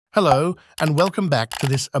Hello, and welcome back to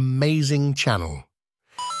this amazing channel.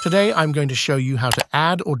 Today I'm going to show you how to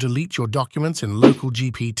add or delete your documents in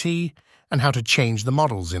LocalGPT and how to change the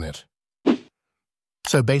models in it.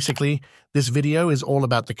 So basically, this video is all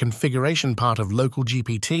about the configuration part of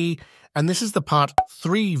LocalGPT, and this is the part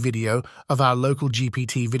 3 video of our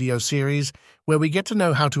LocalGPT video series, where we get to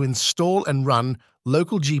know how to install and run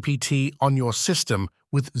LocalGPT on your system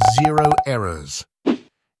with 0 errors.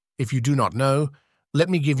 If you do not know, let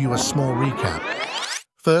me give you a small recap.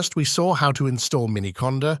 First, we saw how to install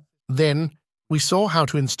Conda. Then, we saw how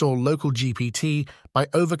to install LocalGPT by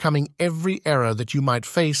overcoming every error that you might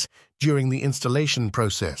face during the installation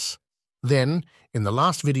process. Then, in the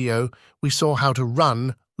last video, we saw how to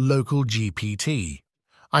run LocalGPT.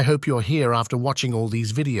 I hope you're here after watching all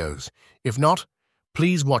these videos. If not,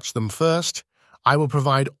 please watch them first. I will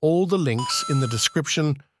provide all the links in the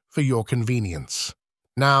description for your convenience.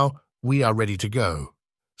 Now, we are ready to go.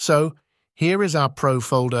 So, here is our Pro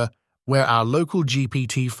folder where our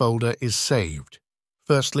LocalGPT folder is saved.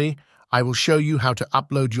 Firstly, I will show you how to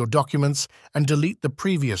upload your documents and delete the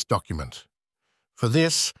previous document. For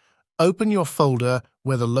this, open your folder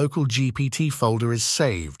where the LocalGPT folder is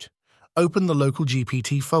saved. Open the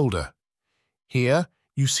LocalGPT folder. Here,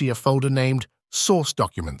 you see a folder named Source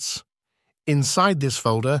Documents. Inside this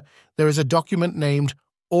folder, there is a document named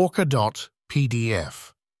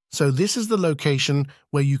orca.pdf. So this is the location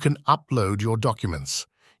where you can upload your documents.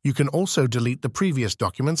 You can also delete the previous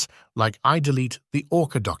documents, like I delete the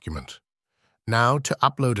Orca document. Now, to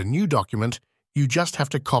upload a new document, you just have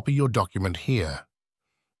to copy your document here.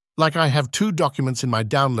 Like I have 2 documents in my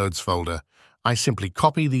Downloads folder, I simply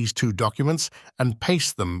copy these 2 documents and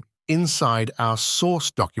paste them inside our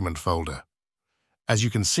Source document folder. As you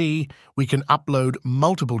can see, we can upload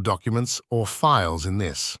multiple documents or files in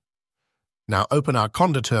this. Now open our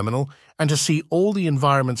Conda terminal, and to see all the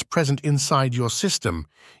environments present inside your system,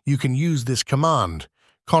 you can use this command,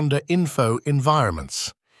 Conda info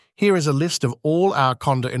environments. Here is a list of all our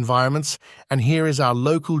Conda environments, and here is our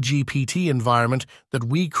LocalGPT environment that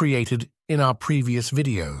we created in our previous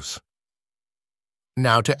videos.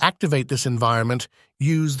 Now to activate this environment,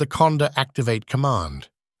 use the Conda activate command.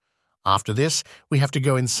 After this, we have to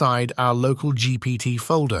go inside our LocalGPT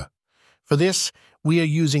folder. For this, we are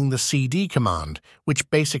using the cd command, which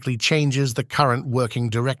basically changes the current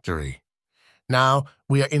working directory. Now,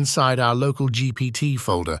 we are inside our LocalGPT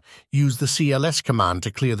folder. Use the cls command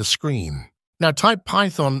to clear the screen. Now type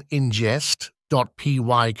Python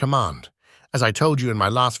ingest.py command. As I told you in my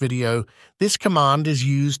last video, this command is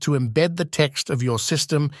used to embed the text of your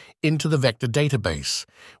system into the vector database,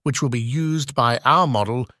 which will be used by our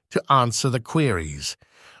model to answer the queries.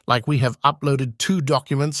 Like we have uploaded 2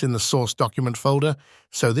 documents in the source document folder,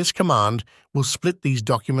 so this command will split these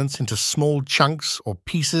documents into small chunks or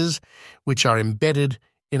pieces which are embedded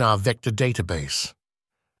in our vector database.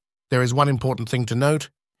 There is one important thing to note.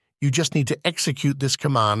 You just need to execute this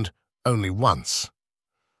command only once.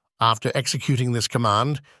 After executing this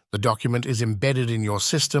command, the document is embedded in your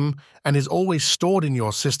system and is always stored in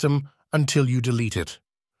your system until you delete it.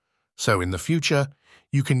 So in the future,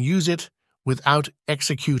 you can use it without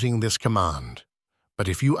executing this command. But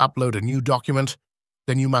if you upload a new document,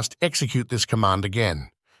 then you must execute this command again.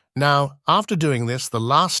 Now, after doing this, the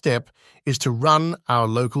last step is to run our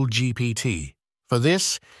LocalGPT. For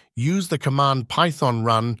this, use the command Python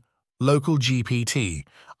run LocalGPT.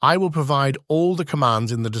 I will provide all the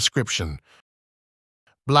commands in the description.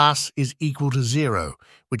 BLAS is equal to 0,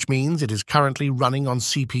 which means it is currently running on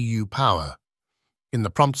CPU power. In the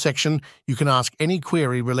prompt section, you can ask any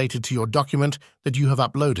query related to your document that you have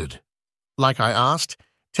uploaded. Like I asked,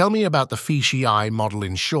 tell me about the fisheye model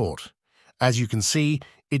in short. As you can see,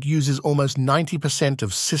 it uses almost 90%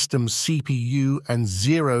 of system CPU and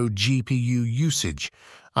 0 GPU usage.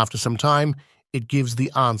 After some time, it gives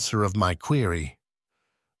the answer of my query.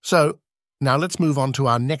 So, now let's move on to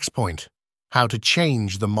our next point, how to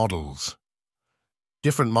change the models.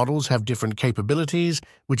 Different models have different capabilities,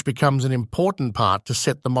 which becomes an important part to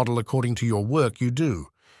set the model according to your work you do.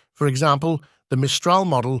 For example, the Mistral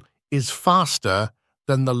model is faster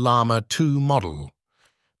than the Llama 2 model.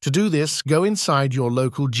 To do this, go inside your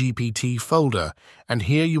LocalGPT folder, and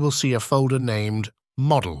here you will see a folder named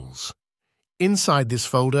Models. Inside this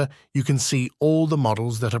folder, you can see all the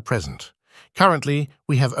models that are present. Currently,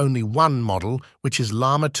 we have only one model, which is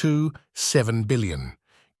Llama 2 7 billion.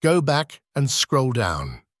 Go back and scroll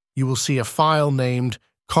down. You will see a file named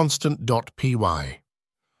constant.py.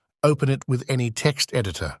 Open it with any text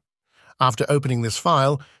editor. After opening this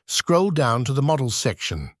file, scroll down to the Models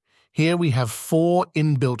section. Here we have 4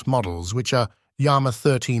 inbuilt models, which are Llama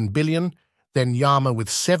 13 billion, then Llama with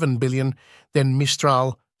 7 billion, then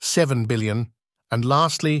Mistral 7 billion, and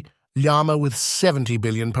lastly, Llama with 70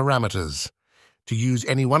 billion parameters. To use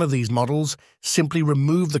any one of these models, simply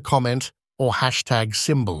remove the comment or hashtag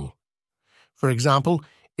symbol. For example,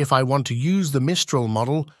 if I want to use the Mistral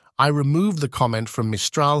model, I remove the comment from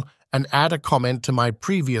Mistral and add a comment to my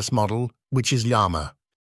previous model, which is Llama.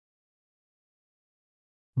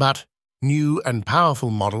 But new and powerful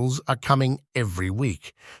models are coming every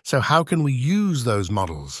week. So how can we use those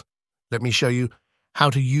models? Let me show you how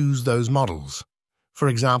to use those models. For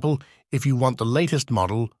example, if you want the latest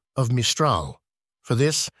model of Mistral. For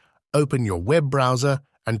this, open your web browser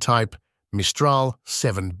and type Mistral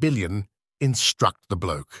 7 billion, instruct the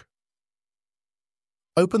bloke.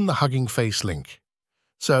 Open the Hugging Face link.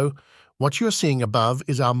 So, what you're seeing above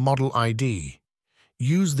is our model ID.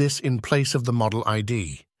 Use this in place of the model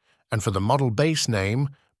ID. And for the model base name,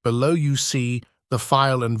 below you see the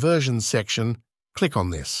File and Versions section, click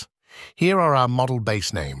on this. Here are our model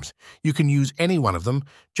base names. You can use any one of them,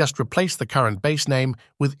 just replace the current base name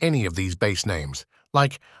with any of these base names.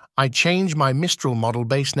 Like, I change my Mistral model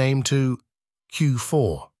base name to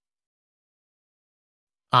Q4.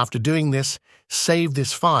 After doing this, save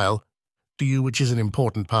this file to you, which is an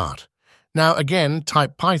important part. Now again,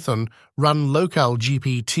 type Python, run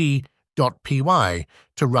LocalGPT.py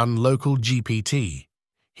to run LocalGPT.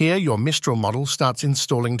 Here your Mistral model starts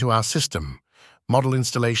installing to our system. Model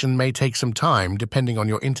installation may take some time depending on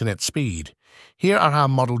your internet speed. Here are our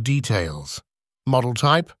model details. Model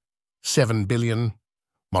type, 7 billion.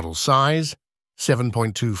 Model size,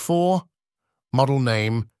 7.24. Model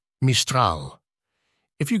name, Mistral.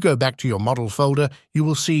 If you go back to your model folder, you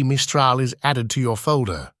will see Mistral is added to your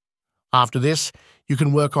folder. After this, you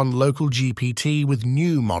can work on LocalGPT with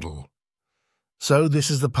new model. So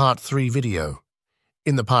this is the Part 3 video.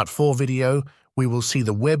 In the Part 4 video, we will see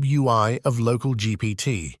the web UI of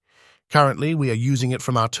LocalGPT. Currently, we are using it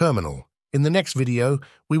from our terminal. In the next video,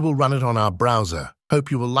 we will run it on our browser.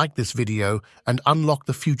 Hope you will like this video and unlock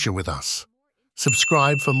the future with us.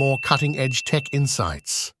 Subscribe for more cutting-edge tech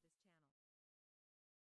insights.